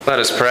Let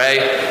us pray.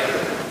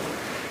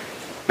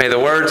 May the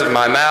words of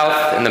my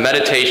mouth and the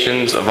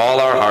meditations of all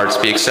our hearts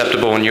be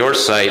acceptable in your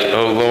sight,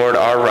 O Lord,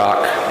 our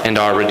rock and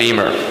our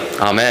Redeemer.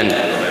 Amen.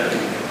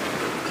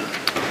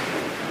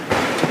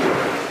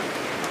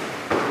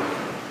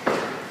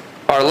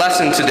 Our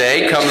lesson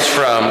today comes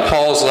from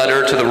Paul's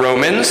letter to the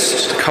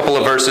Romans, a couple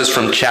of verses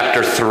from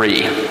chapter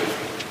 3.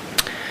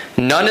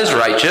 None is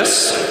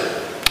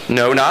righteous,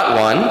 no, not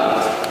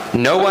one.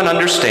 No one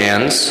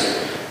understands,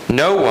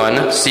 no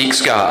one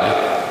seeks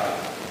God.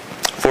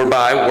 For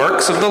by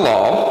works of the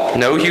law,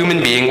 no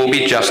human being will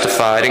be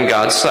justified in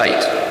God's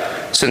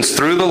sight, since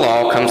through the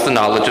law comes the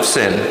knowledge of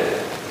sin.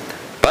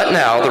 But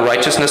now the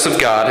righteousness of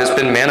God has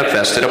been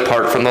manifested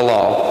apart from the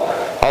law,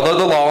 although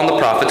the law and the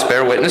prophets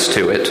bear witness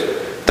to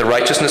it, the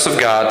righteousness of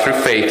God through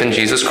faith in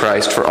Jesus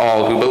Christ for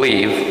all who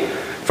believe.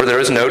 For there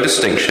is no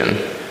distinction.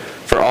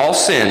 For all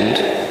sinned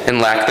and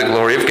lack the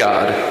glory of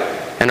God,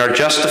 and are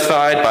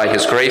justified by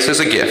his grace as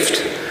a gift,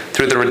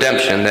 through the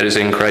redemption that is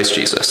in Christ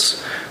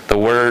Jesus. The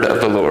word of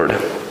the Lord.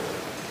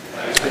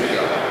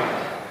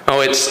 Oh,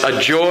 it's a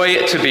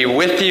joy to be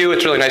with you.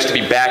 It's really nice to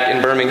be back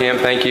in Birmingham.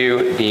 Thank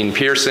you, Dean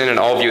Pearson, and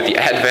all of you at the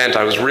Advent.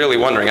 I was really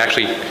wondering. I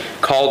actually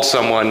called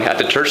someone at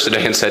the church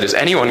today and said, is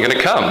anyone going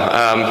to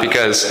come?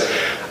 Because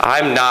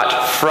I'm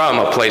not from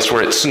a place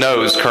where it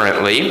snows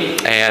currently,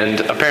 and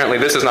apparently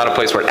this is not a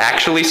place where it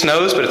actually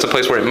snows, but it's a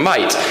place where it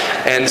might.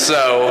 And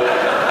so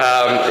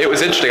it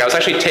was interesting. I was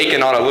actually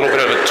taken on a little bit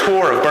of a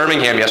tour of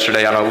Birmingham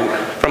yesterday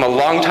from a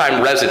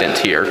longtime resident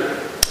here.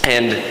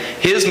 And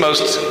his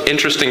most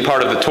interesting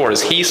part of the tour,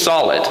 as he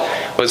saw it,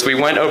 was we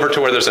went over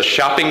to where there's a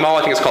shopping mall.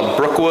 I think it's called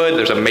Brookwood.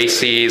 There's a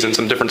Macy's and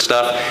some different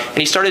stuff. And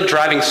he started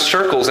driving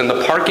circles in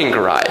the parking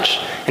garage.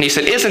 And he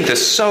said, isn't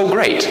this so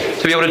great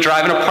to be able to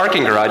drive in a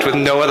parking garage with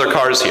no other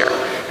cars here?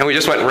 And we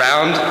just went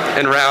round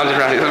and round and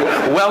round. He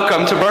said,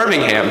 welcome to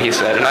Birmingham, he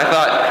said. And I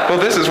thought, well,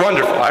 this is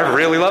wonderful. I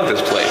really love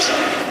this place.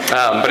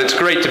 But it's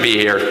great to be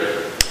here.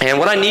 And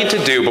what I need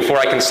to do before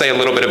I can say a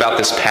little bit about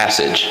this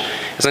passage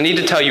is I need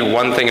to tell you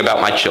one thing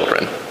about my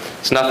children.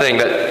 It's nothing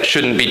that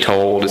shouldn't be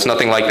told. It's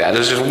nothing like that.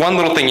 There's just one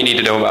little thing you need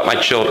to know about my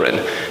children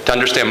to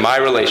understand my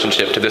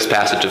relationship to this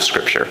passage of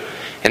Scripture.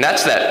 And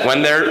that's that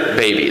when they're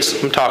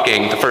babies, I'm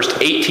talking the first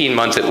 18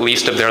 months at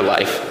least of their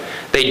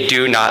life, they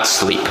do not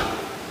sleep.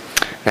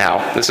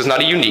 Now, this is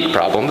not a unique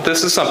problem, but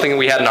this is something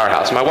we had in our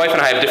house. My wife and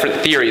I have different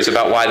theories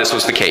about why this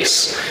was the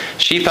case.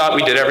 She thought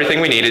we did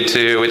everything we needed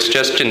to. It's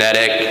just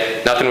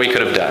genetic, nothing we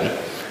could have done.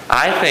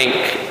 I think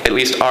at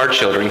least our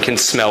children can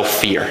smell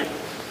fear.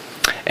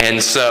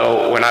 And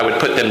so when I would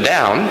put them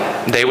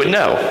down, they would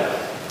know,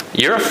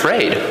 you're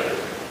afraid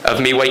of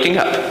me waking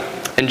up.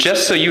 And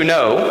just so you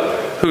know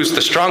who's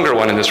the stronger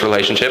one in this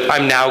relationship,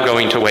 I'm now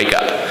going to wake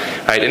up.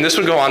 Right? And this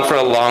would go on for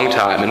a long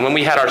time. And when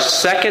we had our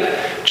second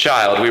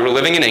child, we were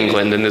living in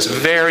England in this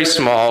very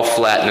small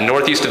flat in the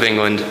northeast of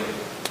England.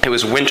 It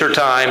was winter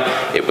time,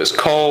 it was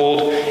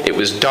cold, it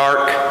was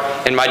dark,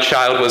 and my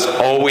child was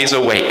always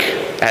awake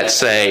at,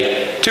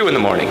 say, 2 in the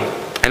morning,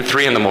 and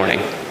 3 in the morning,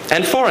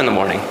 and 4 in the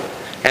morning,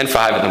 and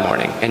 5 in the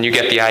morning. And you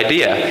get the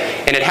idea.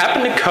 And it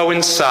happened to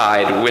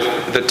coincide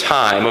with the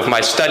time of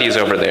my studies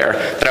over there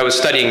that I was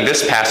studying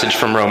this passage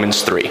from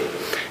Romans 3.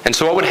 And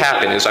so what would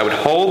happen is I would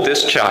hold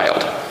this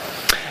child,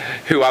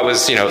 who I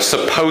was,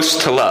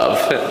 supposed to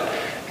love,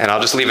 and I'll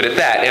just leave it at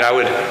that, and I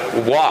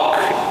would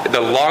walk.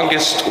 The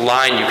longest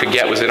line you could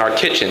get was in our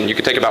kitchen. You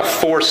could take about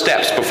 4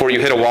 steps before you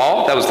hit a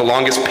wall. That was the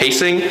longest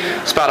pacing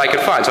spot I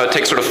could find. So I'd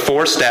take sort of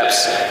 4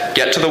 steps,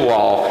 get to the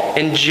wall,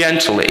 and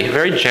gently,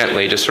 very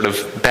gently, just sort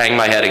of bang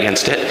my head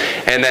against it.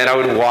 And then I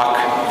would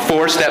walk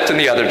 4 steps in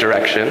the other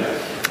direction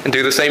and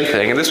do the same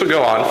thing. And this would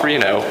go on for,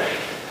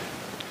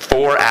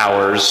 4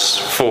 hours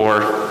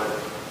for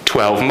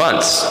 12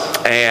 months.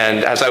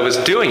 And as I was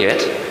doing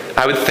it,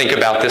 I would think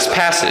about this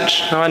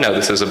passage. Now, I know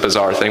this is a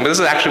bizarre thing, but this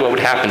is actually what would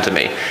happen to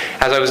me.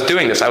 As I was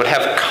doing this, I would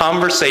have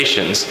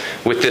conversations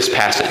with this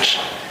passage,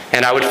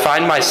 and I would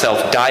find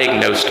myself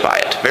diagnosed by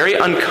it. Very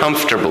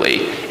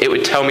uncomfortably, it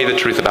would tell me the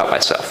truth about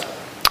myself.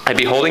 I'd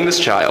be holding this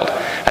child.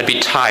 I'd be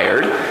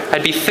tired.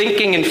 I'd be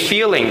thinking and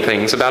feeling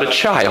things about a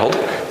child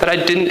that I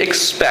didn't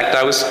expect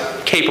I was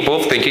capable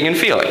of thinking and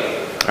feeling,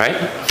 right?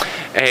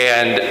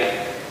 And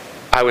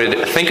I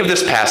would think of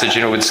this passage,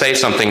 and it would say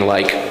something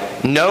like,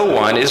 no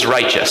one is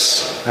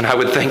righteous. And I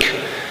would think,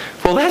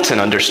 well, that's an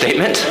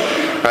understatement,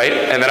 right?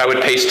 And then I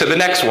would pace to the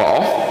next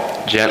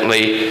wall,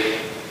 gently,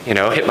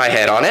 hit my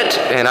head on it,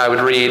 and I would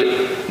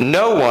read,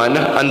 no one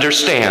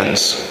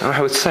understands. And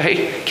I would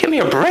say, give me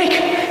a break.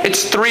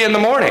 It's 3 in the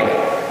morning.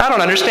 I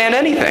don't understand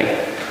anything.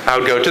 I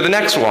would go to the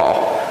next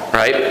wall,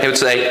 right? It would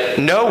say,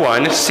 no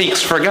one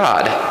seeks for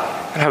God.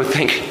 And I would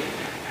think,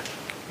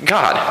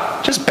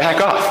 God, just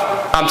back off.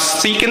 I'm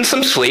seeking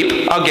some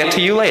sleep. I'll get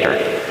to you later.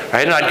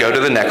 Right? And I'd go to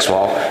the next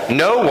wall.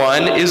 No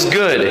one is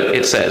good,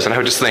 it says. And I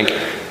would just think,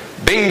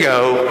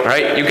 bingo,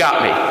 right? You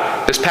got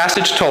me. This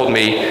passage told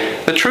me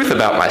the truth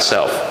about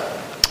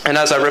myself. And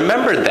as I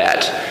remembered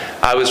that,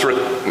 I was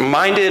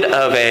reminded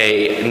of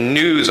a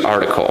news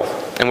article,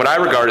 and what I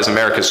regard as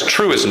America's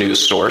truest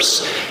news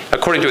source.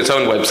 According to its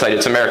own website,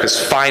 it's America's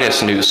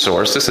finest news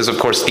source. This is, of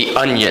course, The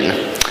Onion.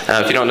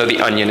 If you don't know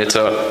The Onion, it's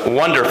a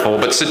wonderful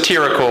but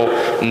satirical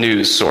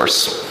news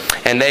source.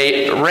 And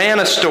they ran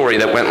a story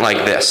that went like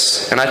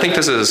this. And I think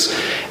this is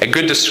a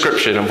good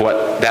description of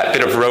what that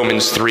bit of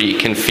Romans 3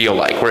 can feel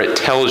like, where it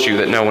tells you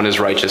that no one is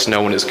righteous,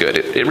 no one is good.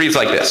 It reads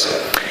like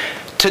this.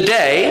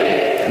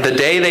 Today, the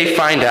day they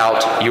find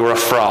out you're a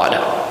fraud.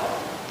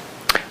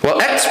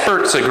 Well,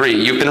 experts agree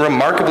you've been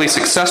remarkably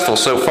successful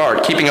so far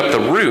at keeping up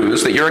the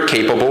ruse that you're a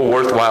capable,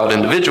 worthwhile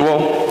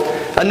individual.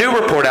 A new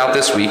report out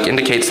this week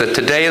indicates that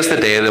today is the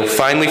day they'll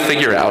finally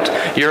figure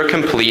out you're a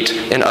complete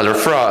and utter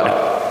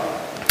fraud.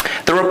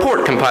 The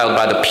report compiled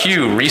by the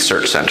Pew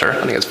Research Center,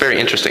 I think it's very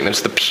interesting that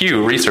it's the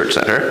Pew Research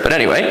Center, but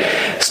anyway,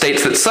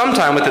 states that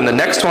sometime within the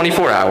next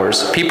 24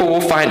 hours, people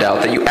will find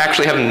out that you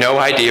actually have no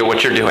idea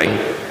what you're doing,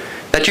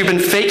 that you've been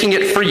faking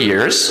it for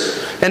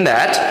years, and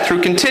that,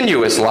 through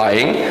continuous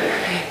lying,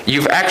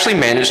 you've actually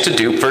managed to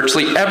dupe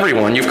virtually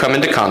everyone you've come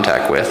into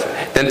contact with,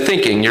 then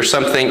thinking you're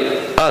something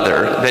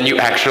other than you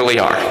actually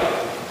are.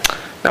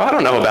 Now, I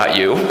don't know about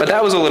you, but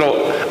that was a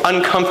little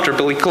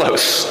uncomfortably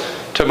close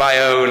to my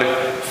own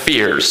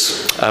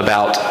fears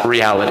about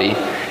reality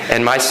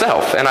and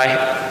myself. And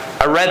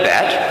I read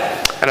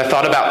that, and I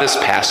thought about this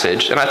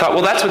passage, and I thought,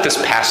 well, that's what this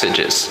passage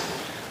is.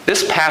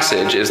 This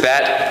passage is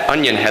that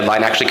Onion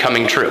headline actually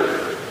coming true.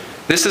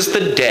 This is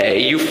the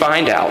day you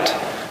find out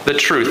the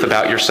truth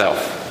about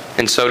yourself,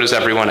 and so does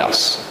everyone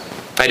else.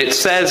 And it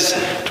says,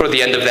 toward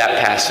the end of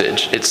that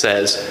passage, it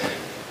says,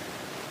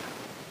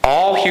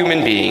 all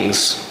human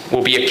beings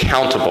will be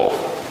accountable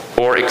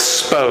or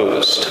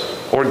exposed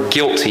or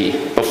guilty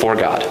before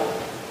God.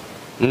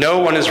 No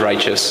one is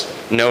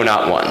righteous, no,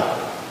 not one.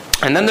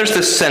 And then there's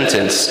this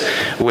sentence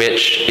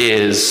which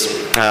is,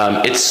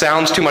 it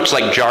sounds too much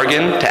like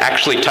jargon to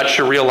actually touch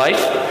your real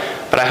life,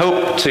 but I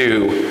hope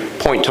to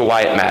point to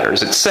why it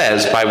matters. It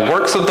says, by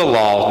works of the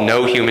law,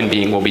 no human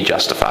being will be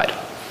justified.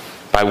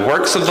 By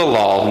works of the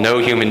law, no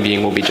human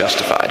being will be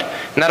justified.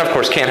 And that, of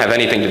course, can't have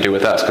anything to do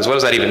with us, because what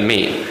does that even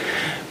mean?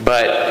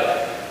 But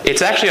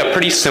it's actually a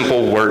pretty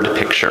simple word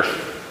picture.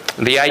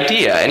 The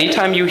idea,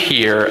 anytime you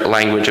hear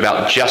language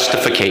about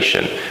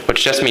justification,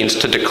 which just means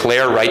to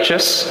declare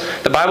righteous,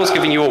 the Bible's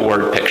giving you a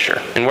word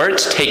picture. And where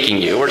it's taking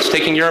you, where it's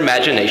taking your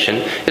imagination,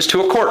 is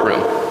to a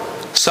courtroom.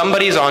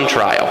 Somebody's on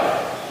trial.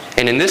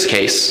 And in this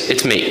case,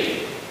 it's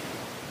me.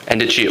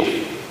 And it's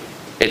you.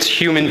 It's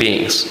human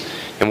beings.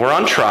 And we're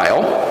on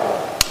trial.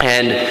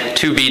 And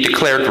to be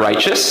declared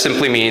righteous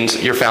simply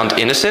means you're found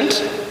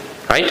innocent,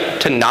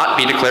 right? To not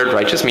be declared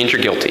righteous means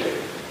you're guilty.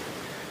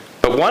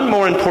 But one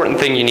more important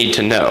thing you need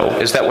to know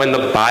is that when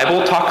the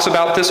Bible talks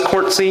about this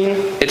court scene,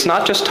 it's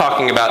not just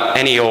talking about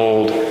any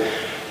old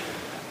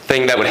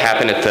thing that would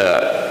happen at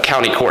the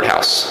county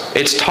courthouse.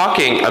 It's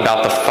talking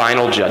about the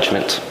final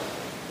judgment,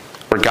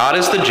 where God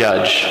is the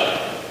judge,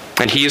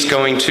 and he is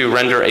going to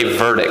render a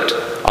verdict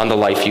on the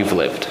life you've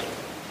lived.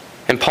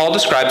 And Paul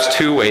describes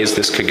two ways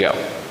this could go.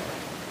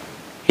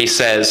 He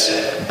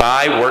says,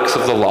 by works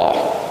of the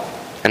law.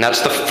 And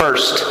that's the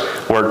first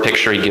word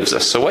picture he gives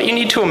us. So what you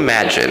need to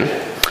imagine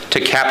to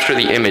capture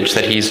the image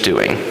that he's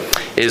doing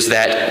is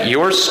that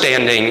you're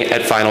standing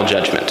at final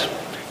judgment.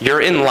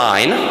 You're in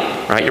line,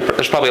 right?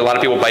 There's probably a lot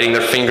of people biting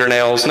their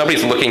fingernails.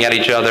 Nobody's looking at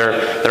each other.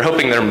 They're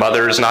hoping their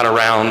mother's not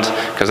around,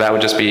 because that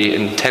would just be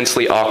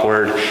intensely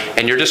awkward.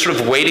 And you're just sort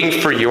of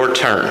waiting for your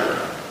turn.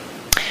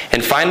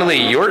 And finally,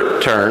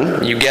 your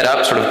turn, you get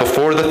up sort of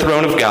before the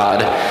throne of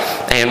God,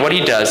 and what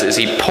he does is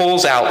he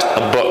pulls out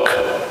a book,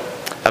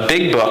 a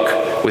big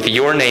book with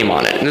your name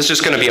on it. And this is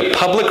just going to be a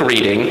public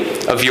reading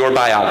of your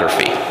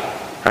biography,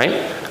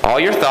 right? All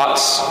your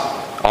thoughts,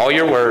 all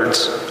your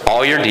words,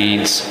 all your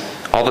deeds,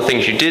 all the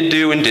things you did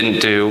do and didn't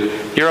do,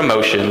 your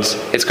emotions.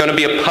 It's going to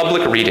be a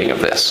public reading of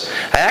this.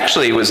 I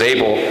actually was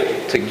able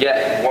to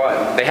get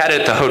one. They had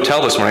it at the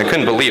hotel this morning. I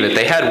couldn't believe it.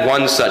 They had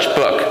one such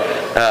book.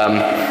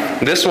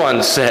 This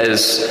one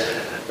says,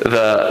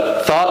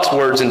 The Thoughts,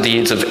 Words, and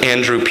Deeds of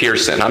Andrew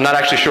Pearson. I'm not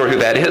actually sure who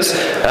that is,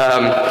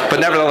 but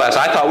nevertheless,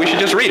 I thought we should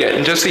just read it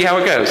and just see how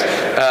it goes.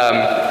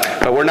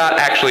 But we're not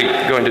actually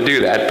going to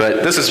do that,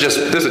 but this is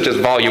just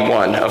volume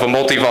one of a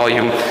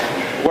multi-volume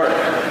work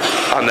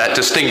on that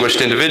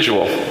distinguished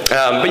individual.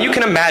 But you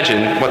can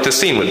imagine what this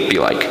scene would be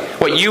like,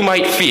 what you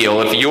might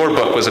feel if your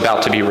book was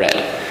about to be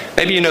read.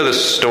 Maybe you know the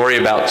story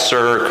about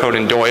Sir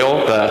Conan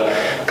Doyle,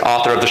 the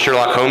author of the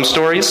Sherlock Holmes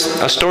stories.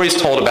 A story's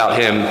told about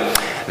him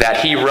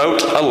that he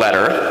wrote a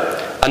letter,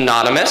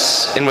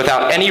 anonymous, and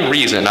without any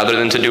reason other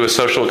than to do a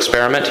social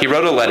experiment. He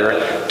wrote a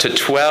letter to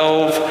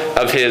 12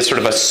 of his sort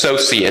of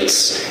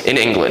associates in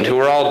England, who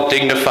were all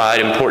dignified,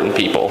 important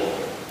people.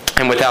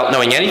 And without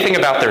knowing anything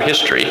about their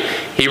history,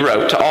 he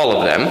wrote to all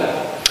of them,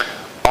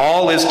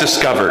 "All is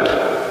discovered.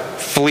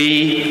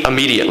 Flee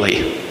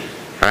immediately."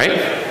 Right?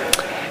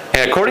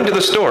 And according to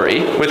the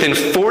story, within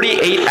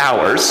 48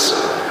 hours,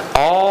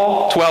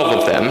 all 12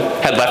 of them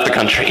had left the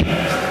country.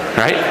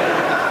 Right?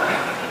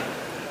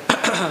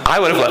 I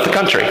would have left the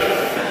country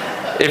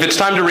if it's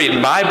time to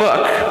read my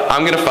book,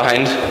 I'm going to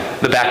find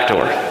the back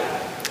door.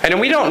 And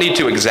we don't need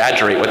to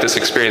exaggerate what this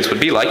experience would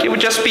be like. It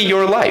would just be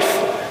your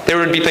life. There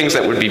would be things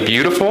that would be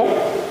beautiful.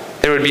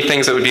 There would be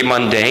things that would be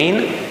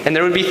mundane. And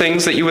there would be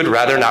things that you would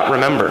rather not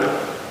remember.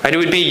 And it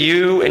would be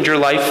you and your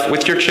life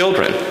with your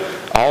children.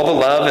 All the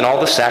love and all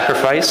the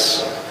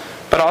sacrifice,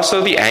 but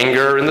also the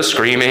anger and the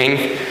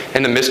screaming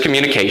and the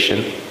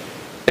miscommunication.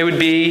 It would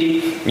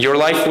be your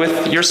life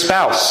with your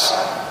spouse,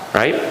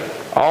 right?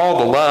 All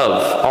the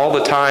love, all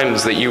the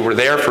times that you were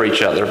there for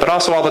each other, but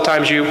also all the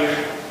times you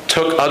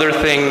took other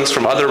things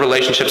from other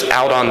relationships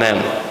out on them.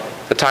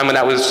 The time when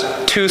that was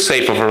too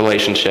safe of a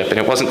relationship and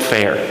it wasn't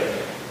fair.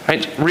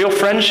 Right? Real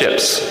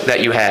friendships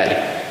that you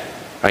had,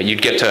 right?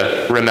 You'd get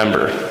to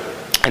remember.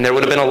 And there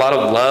would have been a lot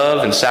of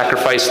love and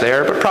sacrifice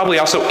there, but probably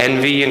also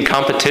envy and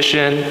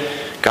competition,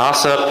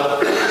 gossip,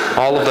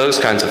 all of those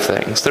kinds of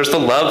things. There's the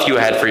love you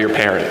had for your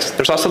parents.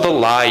 There's also the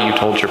lie you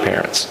told your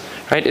parents.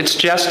 Right? It's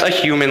just a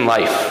human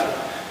life.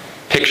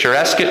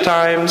 Picturesque at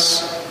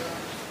times,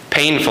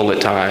 painful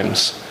at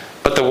times.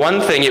 But the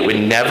one thing it would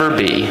never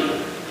be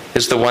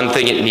is the one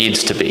thing it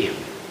needs to be.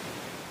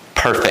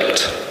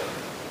 Perfect.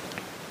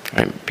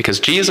 Right? Because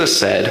Jesus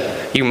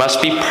said, you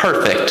must be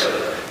perfect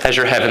as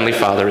your heavenly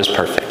Father is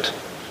perfect.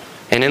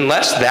 And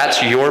unless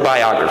that's your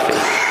biography,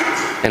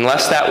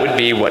 unless that would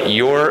be what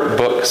your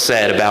book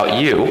said about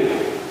you,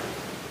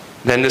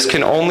 then this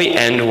can only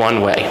end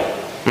one way.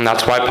 And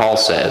that's why Paul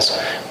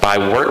says, by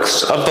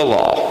works of the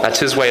law. That's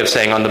his way of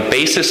saying, on the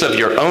basis of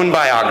your own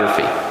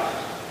biography,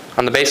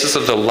 on the basis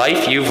of the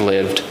life you've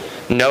lived,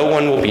 no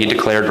one will be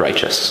declared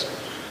righteous.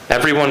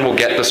 Everyone will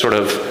get the sort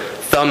of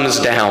thumbs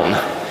down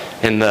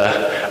in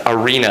the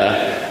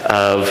arena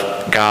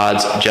of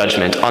God's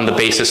judgment on the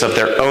basis of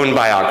their own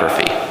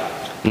biography.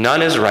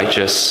 None is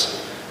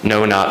righteous,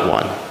 no, not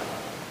one.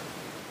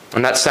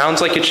 And that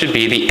sounds like it should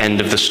be the end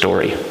of the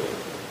story.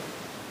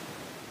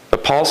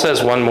 But Paul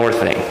says one more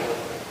thing.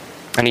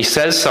 And he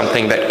says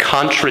something that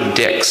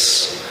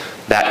contradicts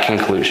that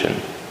conclusion.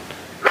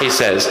 He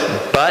says,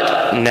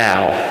 but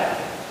now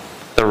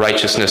the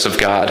righteousness of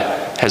God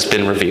has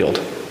been revealed.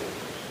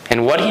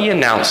 And what he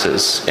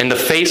announces in the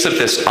face of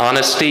this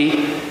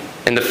honesty,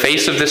 in the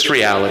face of this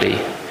reality,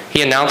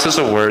 he announces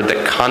a word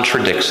that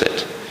contradicts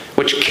it,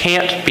 which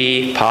can't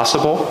be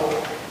possible,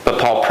 but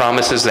Paul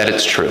promises that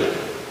it's true.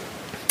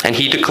 And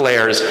he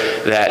declares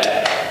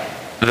that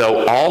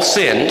though all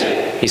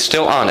sinned, he's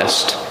still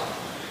honest,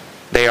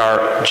 they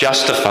are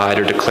justified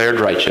or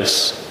declared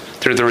righteous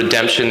through the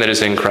redemption that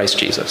is in Christ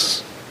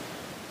Jesus.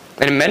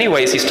 And in many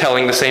ways, he's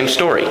telling the same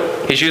story.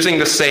 He's using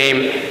the same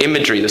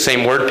imagery, the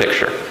same word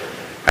picture.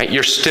 Right?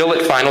 You're still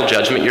at final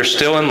judgment, you're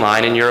still in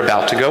line, and you're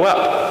about to go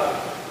up.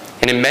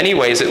 And in many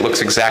ways, it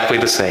looks exactly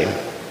the same.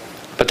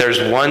 But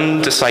there's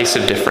one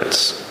decisive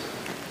difference.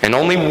 And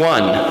only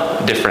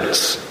one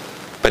difference.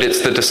 But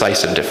it's the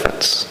decisive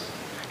difference.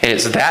 And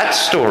it's that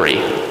story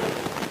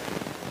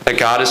that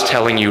God is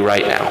telling you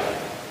right now.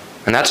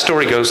 And that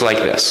story goes like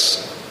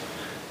this.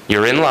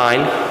 You're in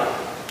line,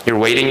 you're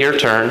waiting your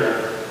turn,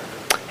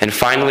 and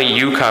finally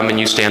you come and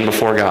you stand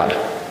before God.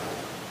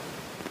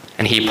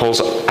 And he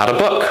pulls out a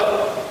book.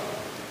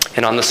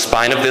 And on the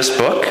spine of this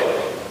book,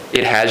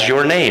 it has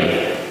your name.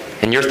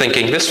 And you're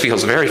thinking, this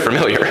feels very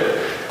familiar,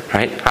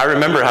 right? I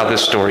remember how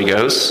this story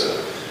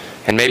goes.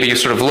 And maybe you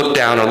sort of look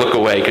down or look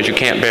away because you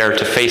can't bear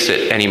to face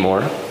it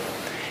anymore.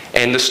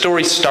 And the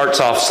story starts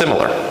off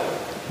similar.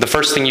 The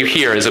first thing you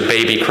hear is a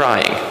baby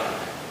crying,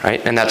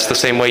 right? And that's the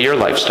same way your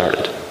life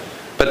started.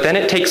 But then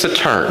it takes a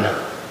turn,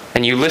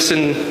 and you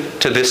listen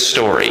to this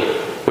story,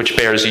 which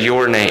bears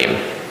your name.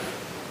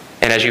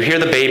 And as you hear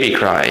the baby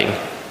crying,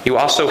 you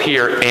also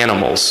hear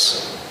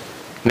animals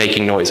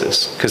making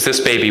noises, because this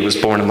baby was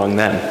born among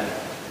them.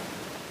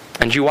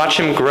 And you watch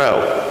him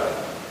grow.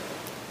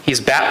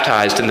 He's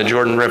baptized in the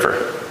Jordan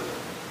River.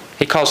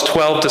 He calls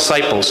 12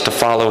 disciples to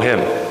follow him.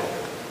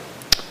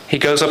 He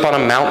goes up on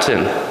a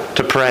mountain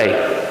to pray.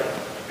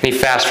 And he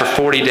fasts for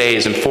 40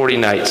 days and 40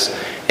 nights.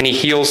 And he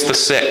heals the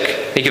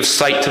sick. He gives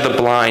sight to the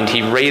blind.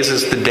 He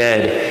raises the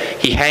dead.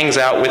 He hangs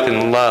out with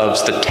and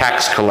loves the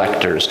tax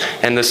collectors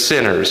and the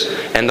sinners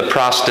and the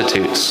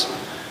prostitutes.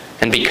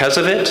 And because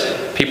of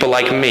it, people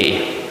like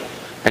me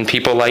and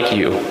people like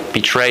you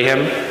betray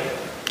him,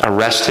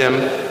 arrest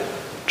him,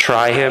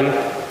 try him,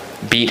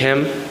 beat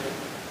him,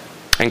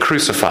 and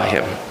crucify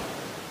him.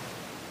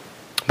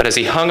 But as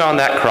he hung on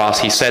that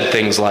cross, he said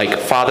things like,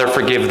 "Father,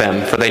 forgive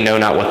them, for they know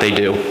not what they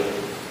do."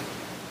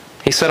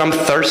 He said, "I'm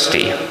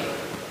thirsty."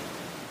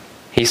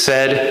 He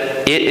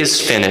said, "It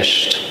is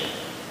finished.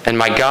 And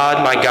my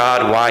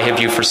God, why have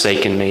you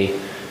forsaken me?"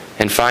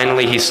 And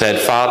finally he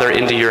said, "Father,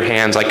 into your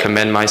hands I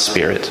commend my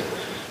spirit."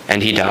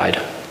 And he died.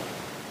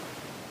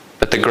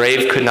 But the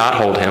grave could not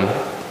hold him.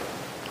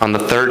 On the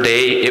third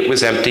day it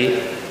was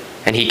empty,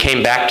 and he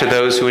came back to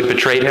those who had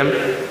betrayed him.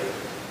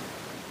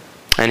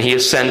 And he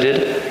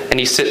ascended, and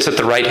he sits at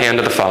the right hand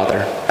of the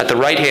Father, at the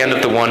right hand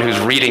of the one who's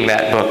reading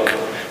that book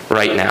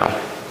right now.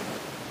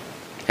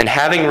 And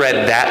having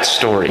read that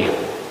story,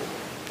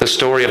 the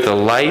story of the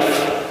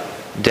life,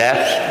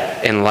 death,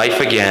 and life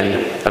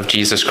again of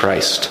Jesus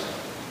Christ.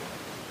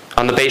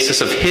 On the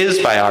basis of his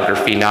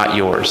biography, not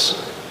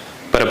yours,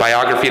 but a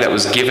biography that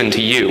was given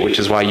to you, which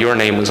is why your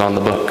name was on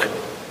the book.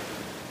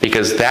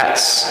 Because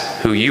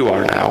that's who you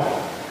are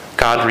now.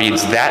 God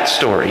reads that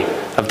story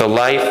of the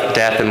life,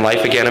 death, and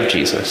life again of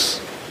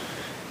Jesus.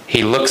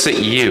 He looks at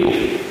you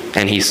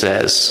and he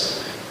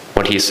says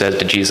what he said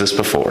to Jesus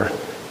before.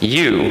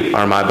 You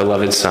are my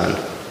beloved son.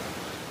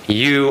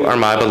 You are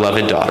my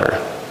beloved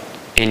daughter.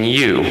 In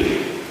you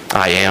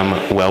I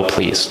am well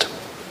pleased.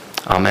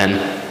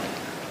 Amen.